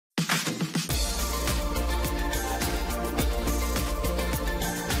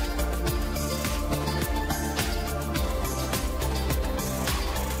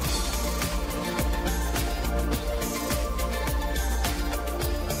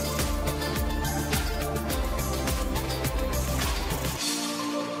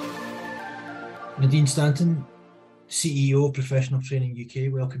Nadine Stanton, CEO of Professional Training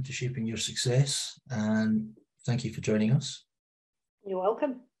UK. Welcome to Shaping Your Success, and thank you for joining us. You're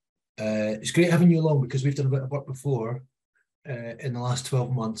welcome. It's great having you along because we've done a bit of work before in the last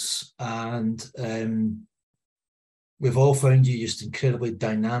 12 months, and we've all found you just incredibly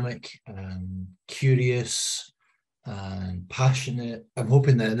dynamic and curious and passionate. I'm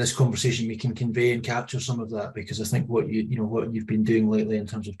hoping that in this conversation we can convey and capture some of that, because I think what you've been doing lately in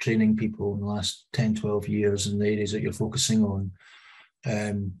terms of training people in the last 10-12 years and the areas that you're focusing on,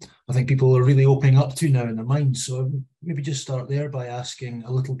 I think people are really opening up to now in their minds. So maybe just start there by asking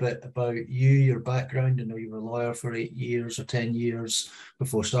a little bit about you, your background. I know you were a lawyer for 8 years or 10 years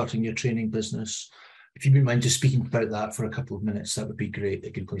before starting your training business. If you wouldn't mind just speaking about that for a couple of minutes, that would be great. A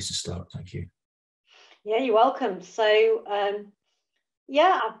good place to start. Thank you. Yeah, you're welcome. So,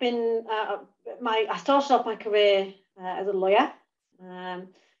 I've been, I started off my career as a lawyer,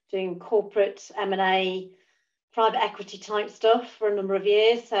 doing corporate M&A, private equity type stuff for a number of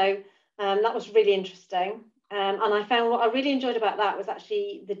years. So that was really interesting. And I found what I really enjoyed about that was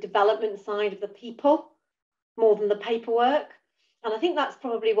actually the development side of the people more than the paperwork. And I think that's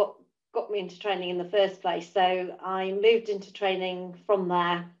probably what got me into training in the first place. So I moved into training from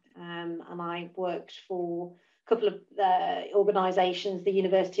there. And I worked for a couple of organisations, the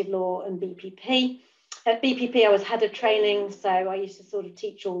University of Law and BPP. At BPP, I was head of training, so I used to sort of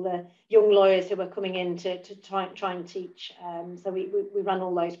teach all the young lawyers who were coming in to try and teach. So we ran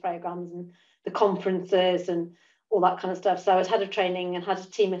all those programmes and the conferences and all that kind of stuff. So I was head of training and had a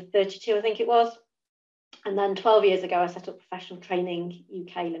team of 32, I think it was. And then 12 years ago, I set up Professional Training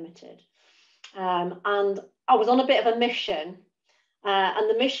UK Limited. And I was on a bit of a mission. And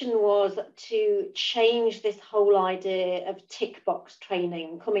the mission was to change this whole idea of tick box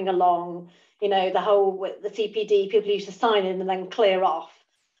training coming along, the CPD, people used to sign in and then clear off.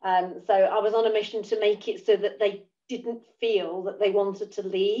 So I was on a mission to make it so that they didn't feel that they wanted to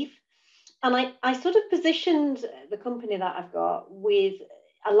leave. And I sort of positioned the company that I've got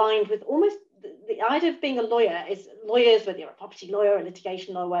aligned with almost the idea of being a lawyer is lawyers, whether you're a property lawyer, a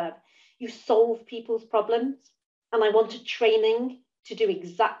litigation lawyer, whatever, you solve people's problems. And I wanted training to do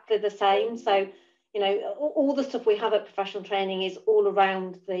exactly the same. So, all the stuff we have at Professional Training is all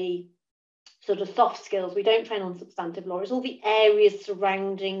around the sort of soft skills. We don't train on substantive law. It's all the areas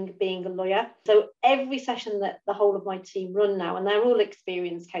surrounding being a lawyer. So every session that the whole of my team run now, and they're all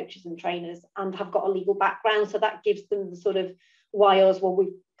experienced coaches and trainers and have got a legal background. So that gives them the sort of wires, well,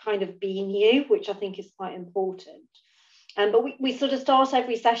 we've kind of been you, which I think is quite important. But we sort of start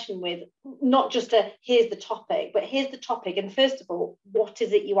every session with not just here's the topic, but here's the topic. And first of all, what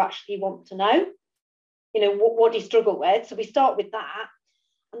is it you actually want to know? What do you struggle with? So we start with that.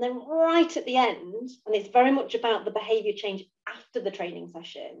 And then right at the end, and it's very much about the behaviour change after the training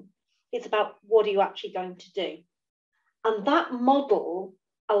session, it's about what are you actually going to do? And that model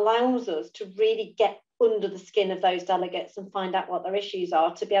allows us to really get under the skin of those delegates and find out what their issues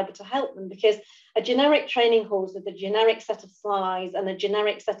are to be able to help them, because a generic training course with a generic set of slides and a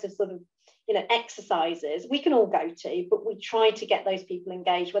generic set of sort of exercises we can all go to, but we try to get those people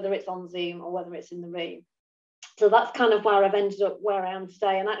engaged, whether it's on Zoom or whether it's in the room. So that's kind of where I've ended up where I am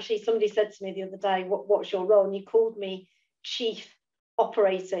today. And actually somebody said to me the other day, what's your role? And you called me chief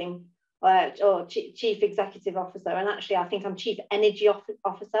operating or chief executive officer, and actually I think I'm chief energy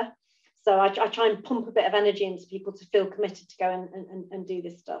officer. So I try and pump a bit of energy into people to feel committed to go and do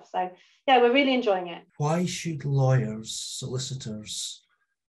this stuff. So yeah, we're really enjoying it. Why should lawyers, solicitors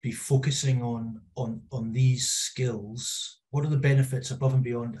be focusing on these skills? What are the benefits above and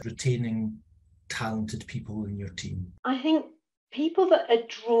beyond retaining talented people in your team? I think people that are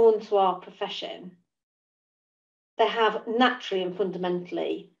drawn to our profession, they have naturally and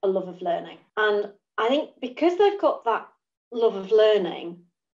fundamentally a love of learning. And I think because they've got that love of learning,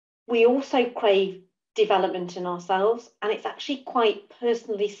 we also crave development in ourselves, and it's actually quite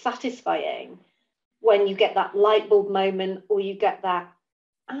personally satisfying when you get that light bulb moment, or you get that,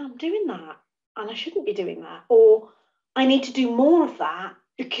 I'm doing that and I shouldn't be doing that, or I need to do more of that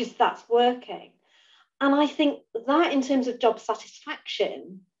because that's working. And I think that in terms of job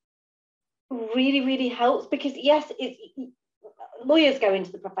satisfaction really, really helps, because yes, lawyers go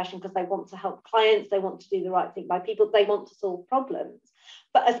into the profession because they want to help clients, they want to do the right thing by people, they want to solve problems.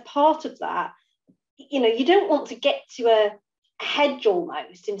 But as part of that, you don't want to get to a hedge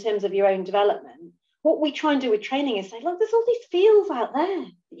almost in terms of your own development. What we try and do with training is say, look, there's all these fields out there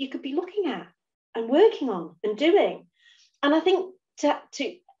that you could be looking at and working on and doing. And I think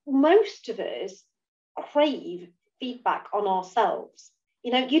to most of us crave feedback on ourselves.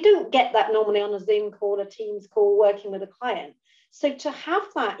 You don't get that normally on a Zoom call, a Teams call, working with a client. So to have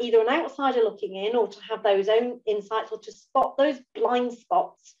that, either an outsider looking in or to have those own insights or to spot those blind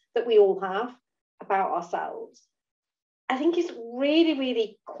spots that we all have about ourselves, I think is really,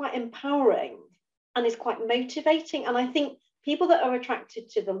 really quite empowering and is quite motivating. And I think people that are attracted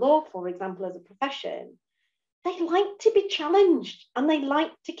to the law, for example, as a profession, they like to be challenged and they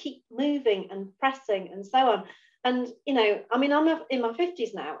like to keep moving and pressing and so on. And, you know, I mean, I'm in my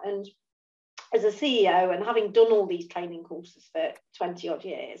 50s now, and as a CEO and having done all these training courses for 20 odd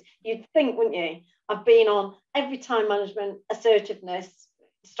years, you'd think, wouldn't you? I've been on every time management, assertiveness,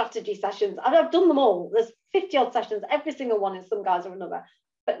 strategy sessions. I've done them all. There's 50 odd sessions, every single one in some guise or another.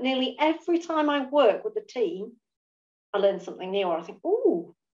 But nearly every time I work with the team, I learn something new, or I think,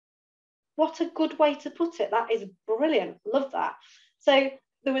 oh, what a good way to put it. That is brilliant. Love that. So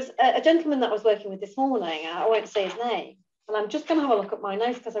there was a gentleman that I was working with this morning. I won't say his name. And I'm just going to have a look at my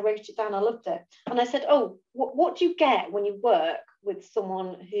notes because I wrote it down. I loved it. And I said, oh, what do you get when you work with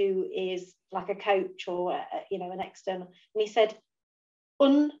someone who is like a coach or, you know, an external? And he said,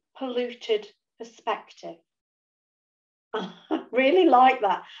 unpolluted perspective. I really like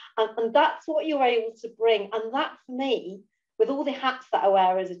that. And that's what you're able to bring. And that, for me, with all the hats that I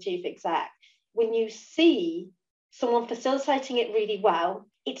wear as a chief exec, when you see someone facilitating it really well,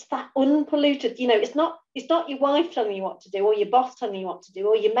 it's that unpolluted, you know, it's not your wife telling you what to do, or your boss telling you what to do,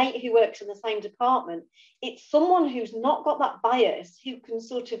 or your mate who works in the same department. It's someone who's not got that bias, who can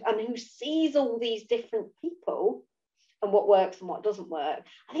sort of, and who sees all these different people and what works and what doesn't work.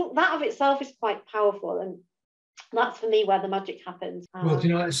 I think that of itself is quite powerful, and that's for me where the magic happens. Well, you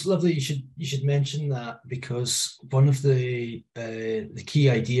know, it's lovely you should mention that, because one of the key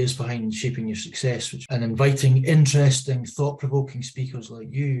ideas behind Shaping Your Success, and inviting interesting, thought-provoking speakers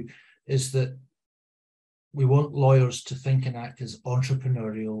like you, is that we want lawyers to think and act as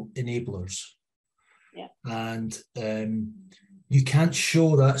entrepreneurial enablers. Yeah. And you can't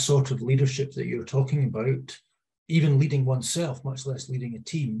show that sort of leadership that you're talking about, even leading oneself, much less leading a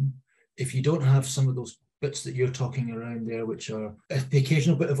team, if you don't have some of those bits that you're talking around there, which are the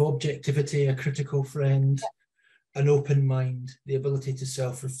occasional bit of objectivity, a critical friend, an open mind, the ability to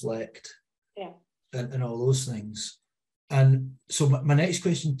self-reflect, and all those things. And so my next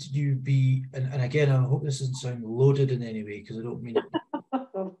question to you be, and again, I hope this doesn't sound loaded in any way, because I don't mean it.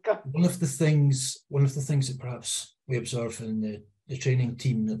 Oh, God. One of the things that perhaps we observe in the training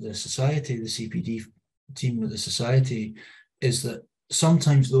team at the society, the CPD team at the society, is that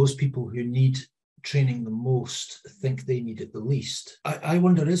sometimes those people who need training the most think they need it the least. I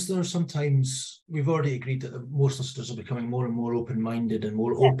wonder, is there sometimes, we've already agreed that most listeners are becoming more and more open-minded and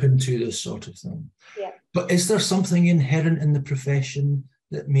more open to this sort of thing. Yeah. But is there something inherent in the profession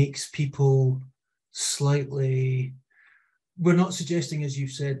that makes people slightly, we're not suggesting, as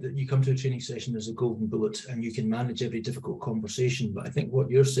you've said, that you come to a training session as a golden bullet and you can manage every difficult conversation. But I think what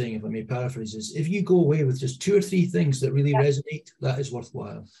you're saying, if I may paraphrase, is if you go away with just 2 or 3 things that really resonate, that is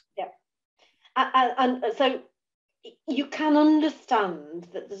worthwhile. Yeah. And so you can understand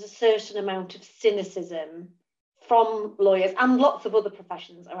that there's a certain amount of cynicism from lawyers and lots of other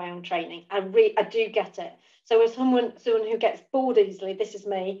professions around training. I do get it. So as someone who gets bored easily, this is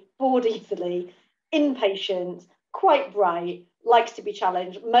me, bored easily, impatient, quite bright, likes to be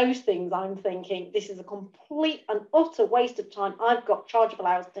challenged, most things I'm thinking, this is a complete and utter waste of time. I've got chargeable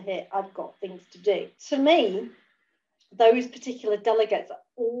hours to hit. I've got things to do. To me, those particular delegates are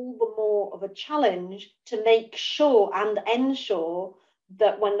all the more of a challenge to make sure and ensure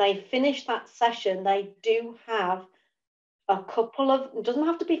that when they finish that session, they do have a couple of, it doesn't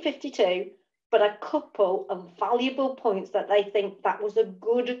have to be 52, but a couple of valuable points that they think that was a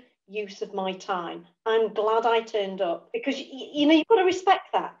good use of my time. I'm glad I turned up, because you know, you've got to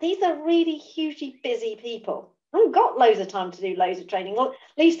respect that. These are really hugely busy people. I haven't got loads of time to do loads of training,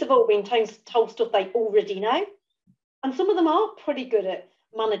 least of all being told stuff they already know. And some of them are pretty good at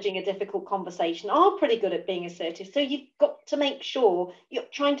managing a difficult conversation, are pretty good at being assertive. So you've got to make sure you're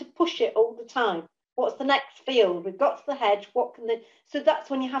trying to push it all the time. What's the next field? We've got to the hedge. So that's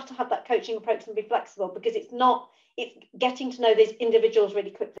when you have to have that coaching approach and be flexible, because it's getting to know these individuals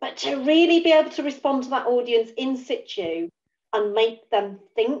really quickly. But to really be able to respond to that audience in situ and make them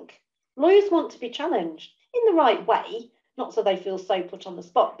think, lawyers want to be challenged in the right way, not so they feel so put on the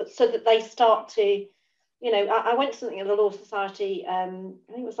spot, but so that they start to, you know, I went to something at the Law Society, I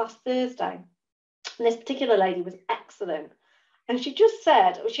think it was last Thursday, and this particular lady was excellent. And she just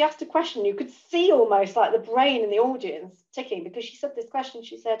said, she asked a question, you could see almost like the brain in the audience ticking, because she said this question,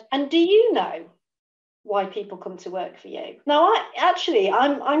 she said, and do you know why people come to work for you? Now,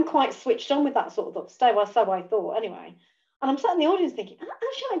 I'm quite switched on with that sort of stuff, so I thought anyway. And I'm sat in the audience thinking,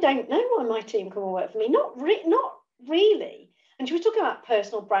 actually, I don't know why my team come and work for me. Not really. And she was talking about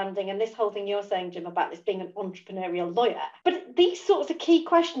personal branding and this whole thing you're saying, Jim, about this being an entrepreneurial lawyer. But these sorts of key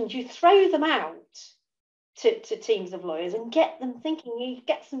questions, you throw them out to teams of lawyers and get them thinking, you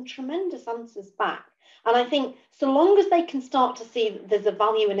get some tremendous answers back. And I think so long as they can start to see that there's a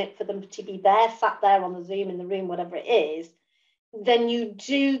value in it for them to be there, sat there on the Zoom, in the room, whatever it is, then you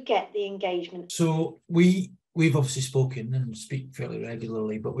do get the engagement. So we've obviously spoken and speak fairly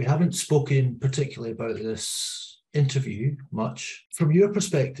regularly, but we haven't spoken particularly about this interview much. From your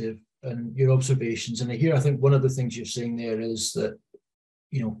perspective and your observations, and here I think one of the things you're saying there is that,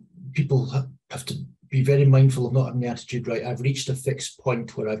 you know, people have to be very mindful of not having the attitude, right, I've reached a fixed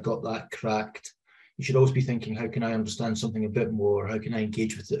point where I've got that cracked. You should always be thinking, how can I understand something a bit more? How can I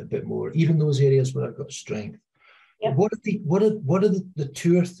engage with it a bit more? Even those areas where I've got strength. Yep. What are the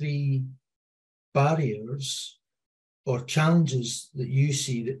 2 or 3 barriers or challenges that you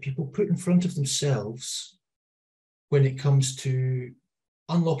see that people put in front of themselves when it comes to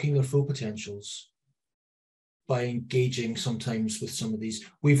unlocking their full potentials by engaging sometimes with some of these?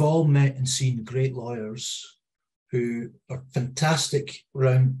 We've all met and seen great lawyers who are fantastic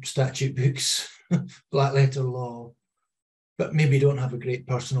around statute books, black letter law, but maybe don't have a great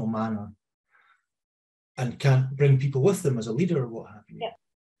personal manner and can't bring people with them as a leader or what have you. Yeah.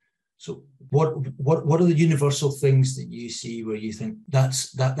 So what are the universal things that you see where you think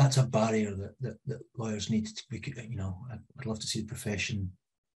that's a barrier that lawyers need to be, you know, I'd love to see the profession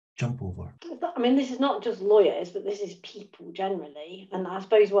jump over? I mean, this is not just lawyers, but this is people generally. And I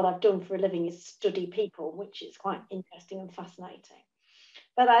suppose what I've done for a living is study people, which is quite interesting and fascinating.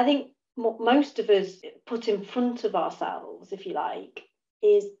 But I think most of us put in front of ourselves, if you like,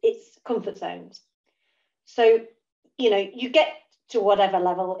 is it's comfort zones. So, you know, you get to whatever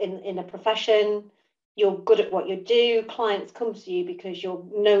level in a profession, you're good at what you do, clients come to you because you're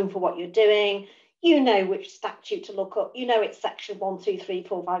known for what you're doing, you know which statute to look up, you know it's section 1, 2, 3,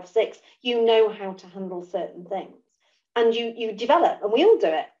 4, 5, 6, you know how to handle certain things. And you develop, and we all do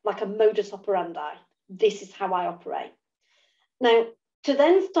it, like a modus operandi. This is how I operate. Now, to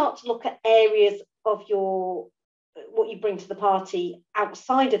then start to look at areas of what you bring to the party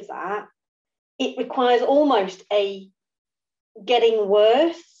outside of that, it requires almost a getting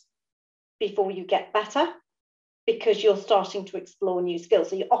worse before you get better, because you're starting to explore new skills.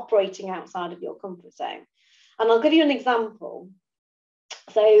 So you're operating outside of your comfort zone. And I'll give you an example.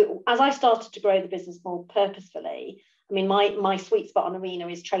 So as I started to grow the business more purposefully, I mean, my sweet spot on Arena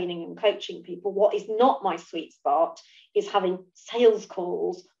is training and coaching people. What is not my sweet spot is having sales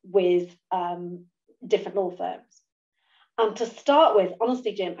calls with different law firms. And to start with,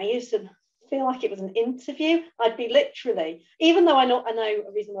 honestly, Jim, I used to feel like it was an interview. I'd be literally, even though I know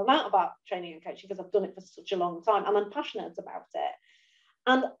a reasonable amount about training and coaching because I've done it for such a long time and I'm passionate about it.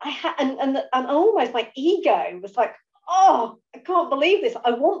 And I had, and almost my ego was like, oh, I can't believe this.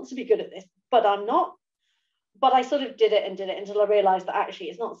 I want to be good at this, but I'm not. But I sort of did it until I realized that actually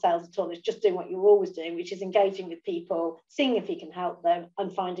it's not sales at all. It's just doing what you're always doing, which is engaging with people, seeing if you can help them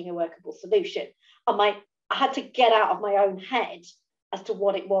and finding a workable solution. And I had to get out of my own head as to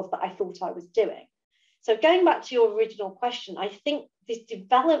what it was that I thought I was doing. So going back to your original question, I think this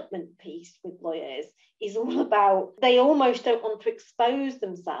development piece with lawyers is all about, they almost don't want to expose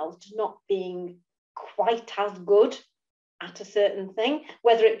themselves to not being quite as good at a certain thing,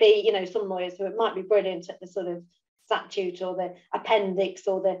 whether it be, you know, some lawyers who might be brilliant at the sort of statute or the appendix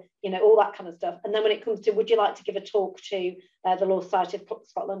or the, you know, all that kind of stuff. And then when it comes to, would you like to give a talk to the Law Society of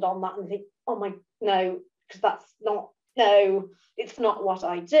Scotland on that? And think, oh my, no, because that's not, no, it's not what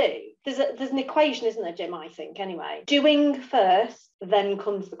I do. There's an equation, isn't there, Jim, I think, anyway. Doing first, then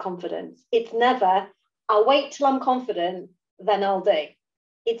comes the confidence. It's never, I'll wait till I'm confident, then I'll do.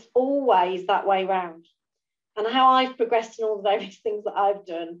 It's always that way round. And how I've progressed in all the various things that I've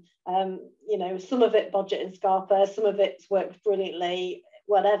done, you know, some of it budget and Scarpa, some of it's worked brilliantly,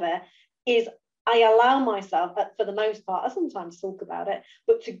 whatever, is I allow myself, for the most part, I sometimes talk about it,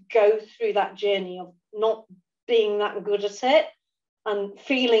 but to go through that journey of not being that good at it and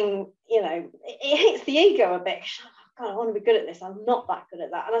feeling, you know, it hits the ego a bit. God, I want to be good at this. I'm not that good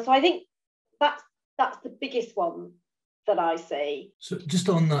at that. And so I think that's the biggest one that I see. So just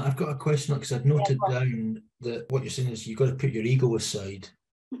on that, I've got a question because I've noted down that what you're saying is you've got to put your ego aside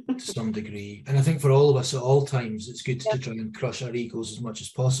to some degree. And I think for all of us at all times, it's good to try and crush our egos as much as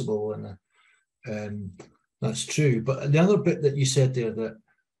possible. And that's true. But the other bit that you said there that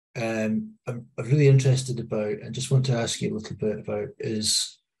I'm really interested about and just want to ask you a little bit about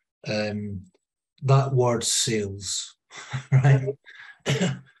is that word sales, right?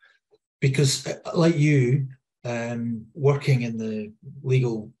 Because like you, working in the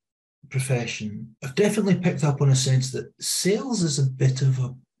legal profession, I've definitely picked up on a sense that sales is a bit of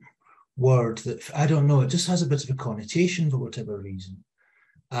a word that, I don't know, it just has a bit of a connotation for whatever reason.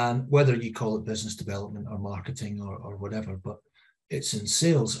 And whether you call it business development or marketing or whatever, but it's in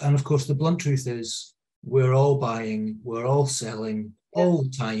sales. And of course, the blunt truth is we're all buying, we're all selling all the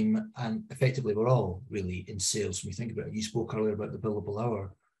time. And effectively, we're all really in sales. When we think about it, you spoke earlier about the billable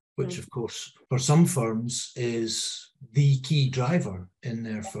hour, which of course, for some firms is the key driver in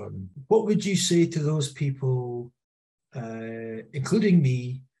their firm. What would you say to those people, including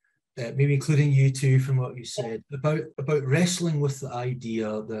me, maybe including you too, from what you said about wrestling with the idea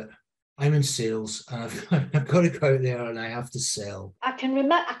that I'm in sales and I've got to go out there and I have to sell? I can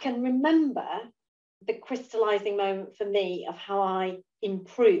remember the crystallizing moment for me of how I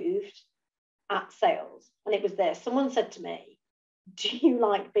improved at sales, and it was there. Someone said to me, "Do you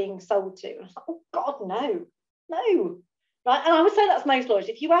like being sold to?" I was like, "Oh God, no." Right, and I would say that's most lawyers.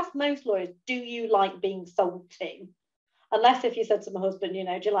 If you ask most lawyers, "Do you like being sold to?" Unless if you said to my husband, "Do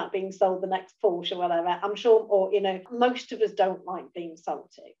you like being sold the next Porsche or whatever?" I'm sure, or most of us don't like being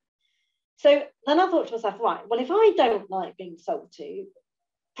sold to. So then I thought to myself, right, well, if I don't like being sold to,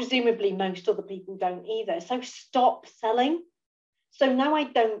 presumably most other people don't either. So stop selling. So now I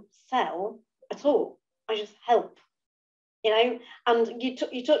don't sell at all. I just help. And you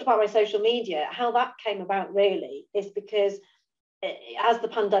talked about my social media. How that came about really is because as the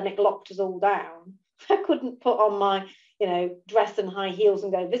pandemic locked us all down, I couldn't put on my dress and high heels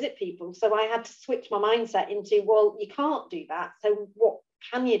and go visit people. So I had to switch my mindset into, well, you can't do that. So what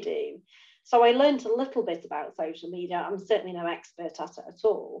can you do? So I learned a little bit about social media. I'm certainly no expert at it at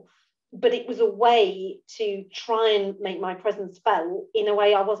all, but it was a way to try and make my presence felt in a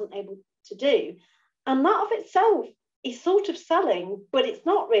way I wasn't able to do. And that of itself is sort of selling, but it's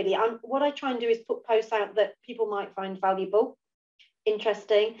not really. What I try and do is put posts out that people might find valuable,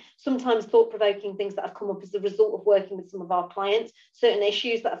 interesting, sometimes thought-provoking things that have come up as a result of working with some of our clients, certain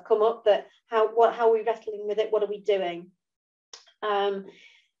issues that have come up, that how are we wrestling with it, what are we doing?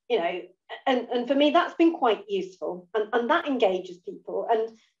 And for me that's been quite useful, and that engages people,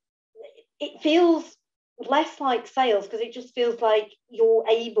 and it feels less like sales because it just feels like you're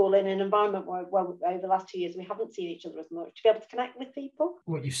able in an environment where over the last 2 years we haven't seen each other as much to be able to connect with people.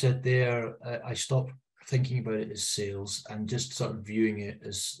 What you said there, I stopped thinking about it as sales and just sort of viewing it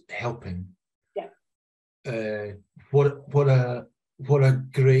as helping. What a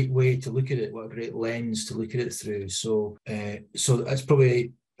great way to look at it, what a great lens to look at it through. So that's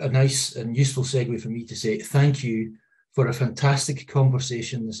probably a nice and useful segue for me to say thank you for a fantastic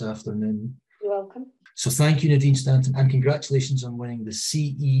conversation this afternoon. You're welcome. So thank you, Nadine Stanton, and congratulations on winning the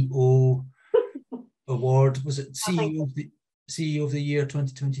CEO award. Was it CEO of the Year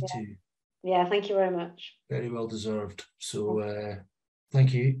 2022? Yeah, thank you very much. Very well deserved. So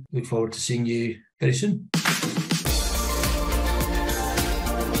thank you. Look forward to seeing you very soon.